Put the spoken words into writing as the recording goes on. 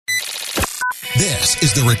This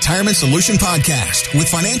is the Retirement Solution Podcast with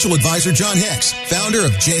financial advisor John Hicks, founder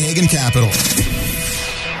of J. Hagan Capital.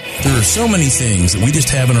 There are so many things that we just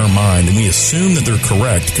have in our mind and we assume that they're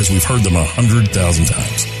correct because we've heard them 100,000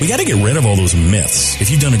 times. We got to get rid of all those myths. If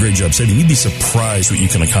you've done a great job saving, you'd be surprised what you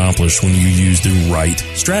can accomplish when you use the right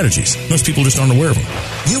strategies. Most people just aren't aware of them.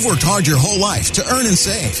 You've worked hard your whole life to earn and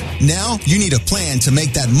save. Now you need a plan to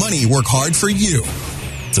make that money work hard for you.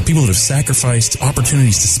 So people that have sacrificed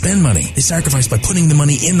opportunities to spend money, they sacrificed by putting the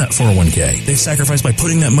money in that 401k. They've sacrificed by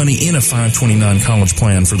putting that money in a 529 college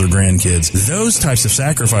plan for their grandkids. Those types of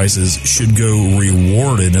sacrifices should go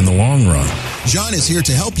rewarded in the long run. John is here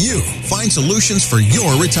to help you find solutions for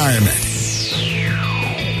your retirement.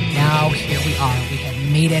 Now here we are. We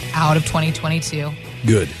have made it out of 2022.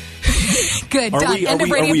 Good. Good. Are Done. we, End of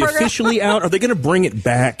radio program. Officially out? Are they going to bring it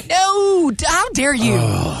back? No. How dare you?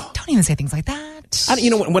 Don't even say things like that.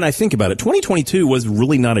 When I think about it, 2022 was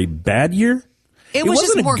really not a bad year. It was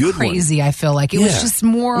just more crazy, I feel like. It was just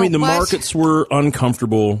more... I mean, the markets were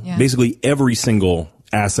uncomfortable. Yeah. Basically, every single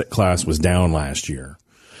asset class was down last year.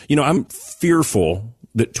 I'm fearful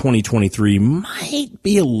that 2023 might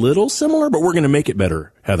be a little similar, but we're going to make it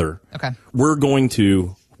better, Heather. Okay. We're going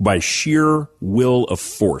to, by sheer will of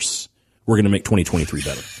force, we're going to make 2023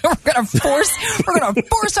 better. We're going to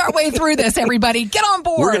force our way through this, everybody. Get on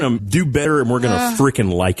board. We're going to do better and we're going to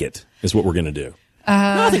freaking like it, is what we're going to do. No,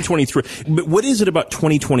 I think 23. But what is it about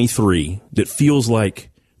 2023 that feels like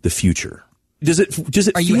the future? Does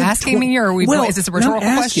it Are you asking me or is this a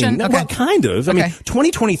rhetorical question? No, okay. well, kind of. I mean,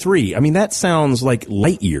 2023, that sounds like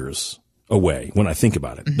light years away when I think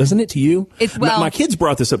about it. Doesn't it to you? My kids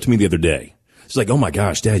brought this up to me the other day. It's like, oh my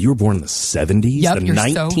gosh, Dad, you were born in the 70s, the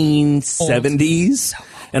 1970s.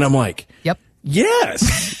 And I'm like, yep.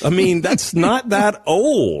 Yes. That's not that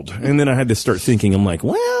old. And then I had to start thinking, I'm like,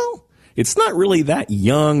 well, it's not really that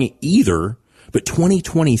young either, but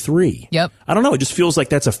 2023. Yep. I don't know. It just feels like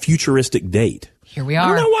that's a futuristic date. Here we are.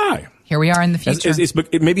 I don't know why. Here we are in the future.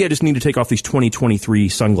 Maybe I just need to take off these 2023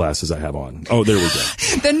 sunglasses I have on. Oh, there we go.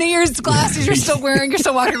 The New Year's glasses you're still wearing. You're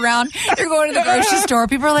still walking around. You're going to the grocery store.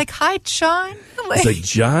 People are like, hi, John. It's like,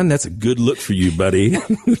 John, that's a good look for you, buddy.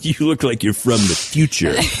 You look like you're from the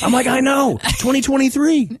future. I'm like, I know.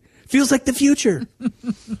 2023. Feels like the future.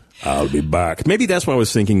 I'll be back. Maybe that's why I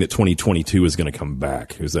was thinking that 2022 is going to come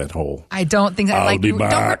back. Is that whole? I don't think that. I'll be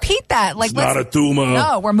back. Don't repeat that. It's not a tumor.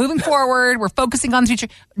 No, we're moving forward. We're focusing on the future.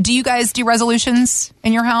 Do you guys do resolutions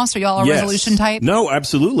in your house? Are y'all a resolution type? No,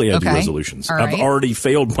 absolutely. I do resolutions. All right. I've already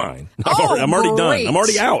failed mine. I'm already done. I'm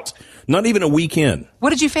already out. Not even a weekend.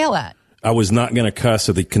 What did you fail at? I was not going to cuss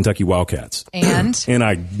at the Kentucky Wildcats. And? And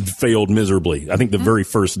I failed miserably. I think the very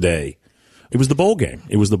first day. It was the bowl game.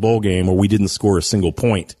 It was the bowl game where we didn't score a single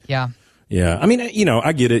point. Yeah. Yeah. I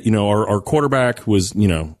get it. Our quarterback was,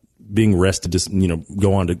 being rested to,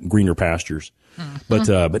 go on to greener pastures. Mm-hmm.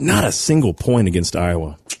 But not a single point against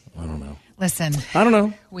Iowa. I don't know. Listen. I don't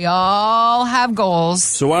know. We all have goals.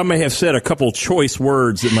 So I may have said a couple choice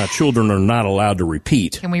words that my children are not allowed to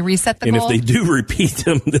repeat. Can we reset the goal? goal? And if they do repeat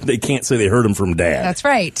them, then they can't say they heard them from Dad. That's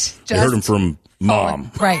right. They heard them from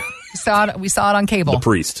Mom. Right. We saw it on cable. The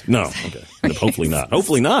priest. No. Okay. Hopefully not.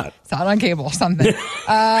 Hopefully not. Saw it on cable or something.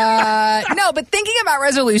 No, but thinking about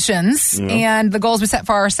resolutions and the goals we set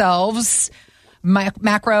for ourselves,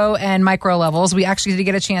 macro and micro levels, we actually did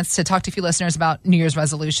get a chance to talk to a few listeners about New Year's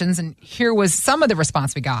resolutions. And here was some of the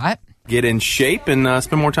response we got. Get in shape and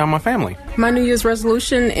spend more time with my family. My New Year's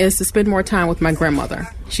resolution is to spend more time with my grandmother.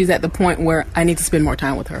 She's at the point where I need to spend more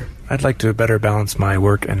time with her. I'd like to better balance my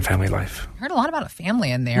work and family life. I heard a lot about a family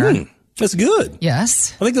in there. That's good.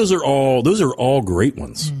 Yes. I think those are all great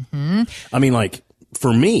ones. Mm-hmm.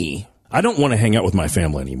 For me, I don't want to hang out with my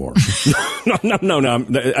family anymore. No.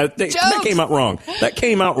 That came out wrong.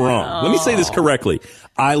 Let me say this correctly.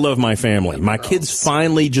 I love my family. My kids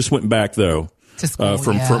finally just went back, though. To school,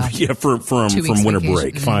 from winter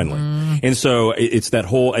break, finally. And so it's that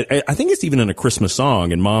whole, I think it's even in a Christmas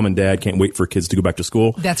song, and Mom and Dad can't wait for kids to go back to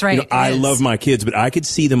school. That's right. I love my kids, but I could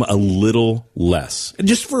see them a little less,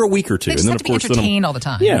 just for a week or two. They just have to be entertained all the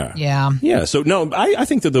time. Yeah. So no, I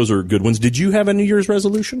think that those are good ones. Did you have a New Year's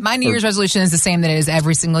resolution? My New Year's resolution is the same that it is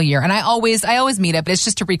every single year, and I always meet it, but it's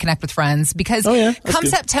just to reconnect with friends because come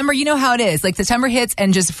September, you know how it is. Like September hits,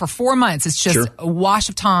 and just for 4 months, it's just a wash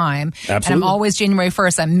of time. Absolutely. And I'm always January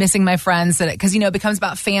 1st. I'm missing my friends because it becomes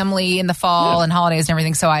about family in the fall and holidays and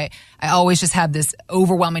everything. So I always just have this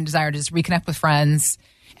overwhelming desire to just reconnect with friends.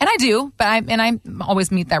 And I do, but I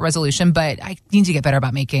always meet that resolution, but I need to get better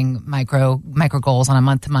about making micro goals on a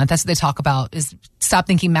month to month. That's what they talk about, is stop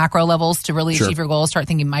thinking macro levels to really achieve your goals, start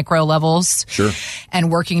thinking micro levels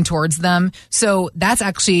and working towards them. So that's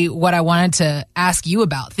actually what I wanted to ask you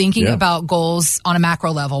about, thinking about goals on a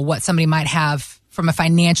macro level, what somebody might have from a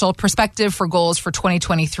financial perspective for goals for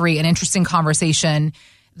 2023. An interesting conversation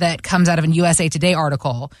that comes out of an USA Today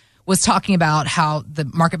article was talking about how the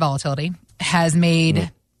market volatility has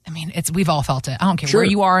made... I mean, we've all felt it. I don't care where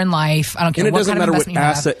you are in life. I don't care what kind of investment you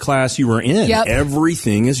have. And it doesn't matter what asset class you were in. Yep.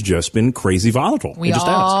 Everything has just been crazy volatile. We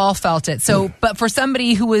all felt it. So, but for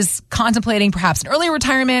somebody who was contemplating perhaps an early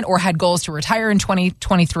retirement or had goals to retire in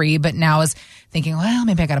 2023, but now is thinking, well,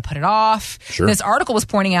 maybe I got to put it off. This article was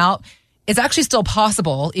pointing out it's actually still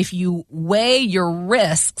possible if you weigh your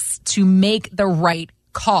risks to make the right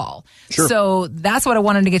call. So that's what I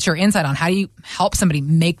wanted to get your insight on. How do you help somebody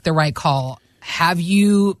make the right call? Have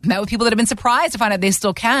you met with people that have been surprised to find out they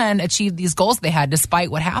still can achieve these goals they had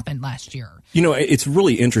despite what happened last year? You know, it's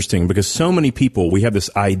really interesting because so many people, we have this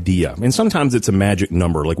idea, and sometimes it's a magic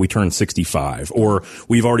number, like we turn 65, or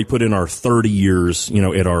we've already put in our 30 years, you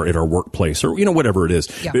know, at our workplace, or, you know, whatever it is.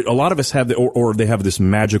 But a lot of us have or they have this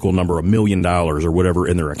magical number, $1 million or whatever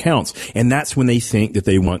in their accounts, and that's when they think that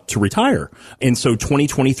they want to retire. And so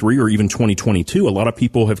 2023 or even 2022, a lot of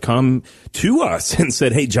people have come to us and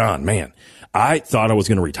said, hey, John, man, I thought I was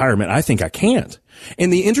going to retire, man. I think I can't.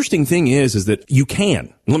 And the interesting thing is that you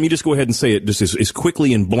can. Let me just go ahead and say it just as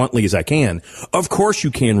quickly and bluntly as I can. Of course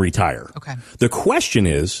you can retire. Okay. The question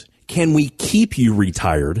is, can we keep you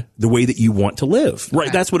retired the way that you want to live? Right.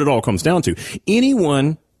 Okay. That's what it all comes down to.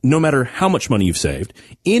 Anyone, no matter how much money you've saved,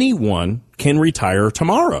 anyone can retire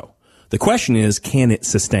tomorrow. The question is, can it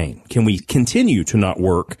sustain? Can we continue to not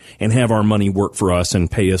work and have our money work for us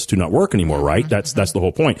and pay us to not work anymore, right? That's the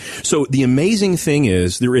whole point. So the amazing thing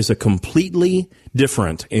is there is a completely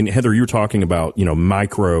different, and Heather, you're talking about, you know,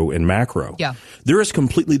 micro and macro. Yeah. There is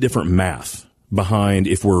completely different math behind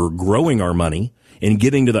if we're growing our money and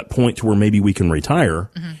getting to that point to where maybe we can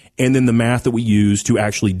retire, and then the math that we use to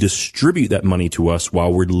actually distribute that money to us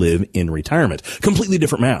while we live in retirement. Completely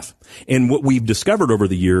different math. And what we've discovered over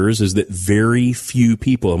the years is that very few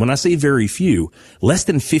people, and when I say very few, less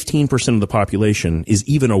than 15% of the population is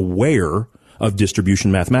even aware of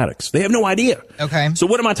distribution mathematics. They have no idea. Okay. So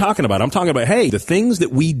what am I talking about? I'm talking about, hey, the things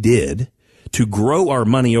that we did to grow our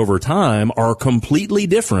money over time are completely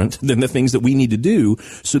different than the things that we need to do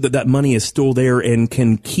so that that money is still there and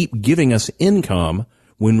can keep giving us income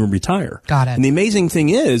when we retire. Got it. And the amazing thing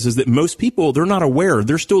is that most people, they're not aware.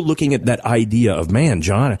 They're still looking at that idea of, man,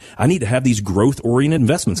 John, I need to have these growth-oriented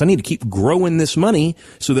investments. I need to keep growing this money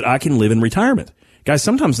so that I can live in retirement. Guys,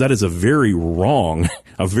 sometimes that is a very wrong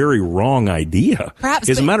idea. Perhaps.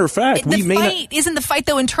 As a matter of fact, isn't the fight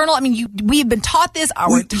though internal? I mean, we have been taught this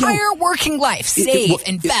our entire working life. Save,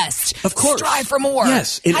 invest, of course, strive for more.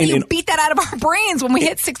 Yes. How do you beat that out of our brains when we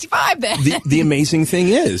hit 65 then? The amazing thing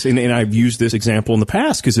is, and I've used this example in the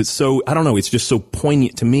past because it's so, I don't know, it's just so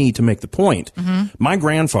poignant to me to make the point. My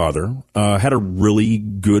grandfather had a really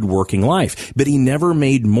good working life, but he never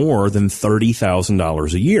made more than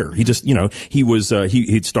 $30,000 a year. He just, you know, he was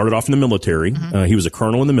he started off in the military. He was a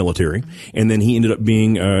colonel in the military, and then he ended up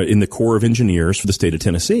being in the Corps of Engineers for the state of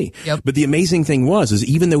Tennessee. Yep. But the amazing thing is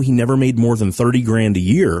even though he never made more than $30,000 a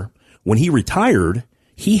year, when he retired,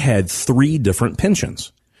 he had 3 different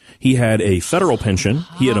pensions. He had a federal pension,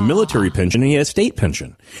 he had a military pension, and he had a state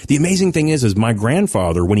pension. The amazing thing is my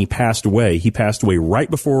grandfather, when he passed away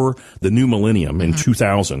right before the new millennium in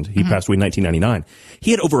 2000. He passed away in 1999.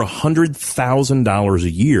 He had over $100,000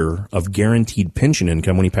 a year of guaranteed pension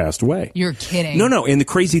income when he passed away. You're kidding. No. And the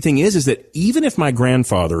crazy thing is that even if my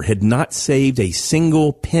grandfather had not saved a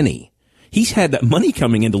single penny, he's had that money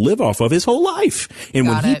coming in to live off of his whole life. And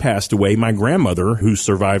when he passed away, my grandmother, who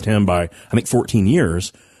survived him by, I think, 14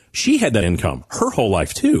 years, she had that income her whole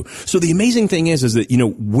life too. So the amazing thing is that, you know,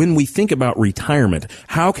 when we think about retirement,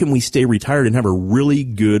 how can we stay retired and have a really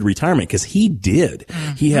good retirement? Because he did.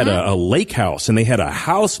 He had a lake house and they had a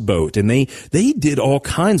houseboat and they did all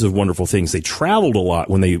kinds of wonderful things. They traveled a lot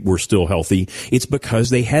when they were still healthy. It's because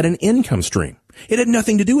they had an income stream. It had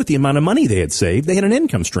nothing to do with the amount of money they had saved. They had an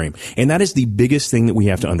income stream. And that is the biggest thing that we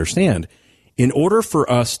have to understand. In order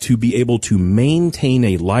for us to be able to maintain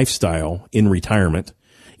a lifestyle in retirement,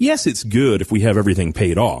 yes, it's good if we have everything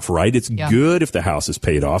paid off, right? It's good if the house is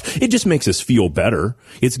paid off. It just makes us feel better.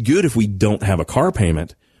 It's good if we don't have a car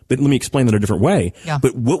payment. But let me explain that a different way. Yeah.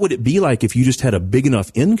 But what would it be like if you just had a big enough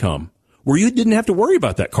income where you didn't have to worry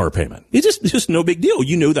about that car payment? It's just no big deal.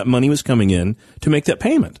 You know that money was coming in to make that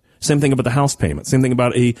payment. Same thing about the house payment. Same thing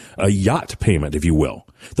about a yacht payment, if you will.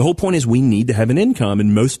 The whole point is we need to have an income,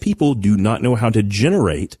 and most people do not know how to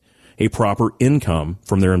generate a proper income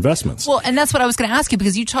from their investments. Well, and that's what I was going to ask you,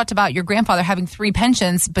 because you talked about your grandfather having 3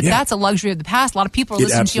 pensions, but that's a luxury of the past. A lot of people are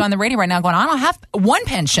listening to you on the radio right now going, I don't have 1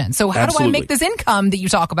 pension. So how do I make this income that you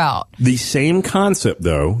talk about? The same concept,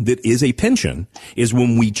 though, that is a pension is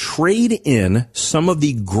when we trade in some of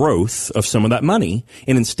the growth of some of that money,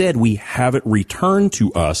 and instead we have it returned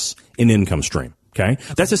to us in income stream. Okay.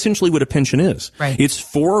 That's essentially what a pension is. Right. It's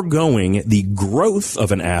foregoing the growth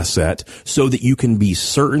of an asset so that you can be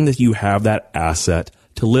certain that you have that asset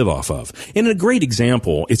to live off of. And a great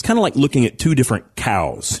example, it's kind of like looking at 2 different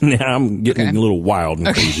cows. Now I'm getting a little wild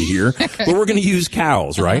and crazy here, but we're going to use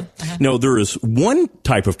cows, right? No, there is one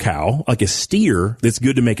type of cow, like a steer, that's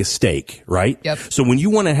good to make a steak, right? Yep. So when you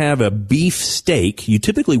want to have a beef steak, you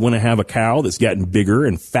typically want to have a cow that's gotten bigger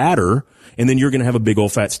and fatter, and then you're going to have a big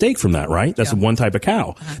old fat steak from that, right? That's one type of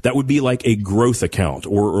cow. That would be like a growth account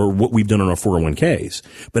or what we've done on our 401ks.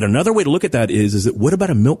 But another way to look at that is that what about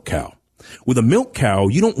a milk cow? With a milk cow,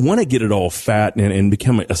 you don't want to get it all fat and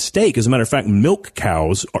become a steak. As a matter of fact, milk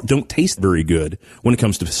cows don't taste very good when it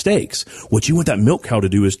comes to steaks. What you want that milk cow to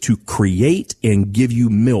do is to create and give you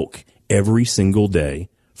milk every single day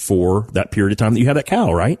for that period of time that you have that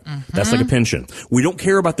cow, right? That's like a pension. We don't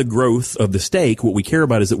care about the growth of the steak. What we care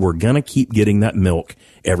about is that we're going to keep getting that milk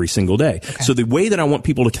every single day. Okay. So the way that I want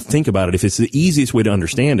people to think about it, if it's the easiest way to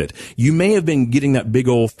understand it, you may have been getting that big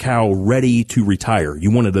old cow ready to retire. You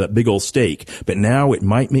wanted that big old steak, but now it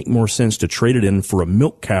might make more sense to trade it in for a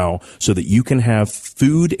milk cow so that you can have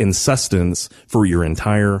food and sustenance for your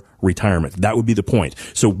entire retirement. That would be the point.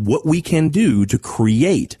 So what we can do to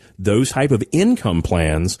create those type of income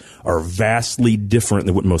plans are vastly different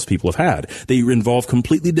than what most people have had. They involve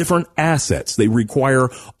completely different assets. They require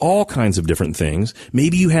all kinds of different things.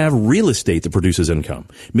 Maybe you have real estate that produces income.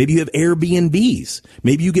 Maybe you have Airbnbs.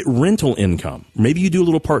 Maybe you get rental income. Maybe you do a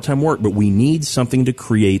little part-time work, but we need something to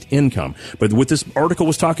create income. But what this article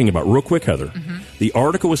was talking about, real quick, Heather, the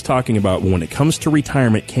article was talking about when it comes to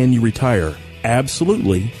retirement, can you retire?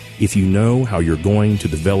 Absolutely, if you know how you're going to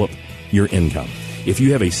develop your income. If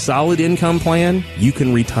you have a solid income plan, you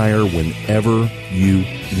can retire whenever you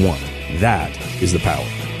want. That is the power.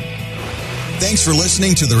 Thanks for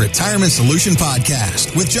listening to the Retirement Solution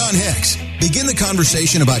Podcast with John Hicks. Begin the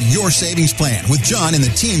conversation about your savings plan with John and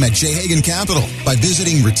the team at J. Hagan Capital by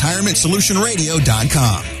visiting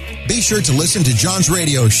retirementsolutionradio.com. Be sure to listen to John's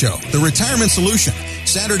radio show, The Retirement Solution,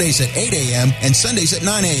 Saturdays at 8 a.m. and Sundays at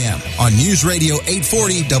 9 a.m. on News Radio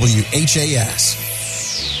 840 WHAS.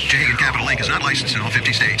 J. Hagan Capital Inc. is not licensed in all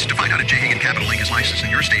 50 states. To find out if J. Hagan Capital Inc. is licensed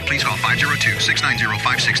in your state, please call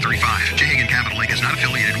 502-690-5635. J. Hagan Capital Inc. is not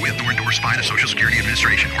affiliated with nor endorsed by the Social Security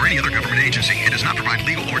Administration or any other government agency. It does not provide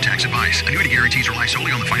legal or tax advice. Annuity guarantees rely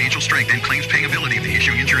solely on the financial strength and claims paying ability of the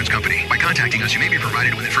issuing insurance company. By contacting us, you may be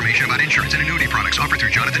provided with information about insurance and annuity products offered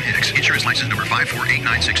through Jonathan Hicks, Insurance License Number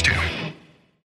 548962.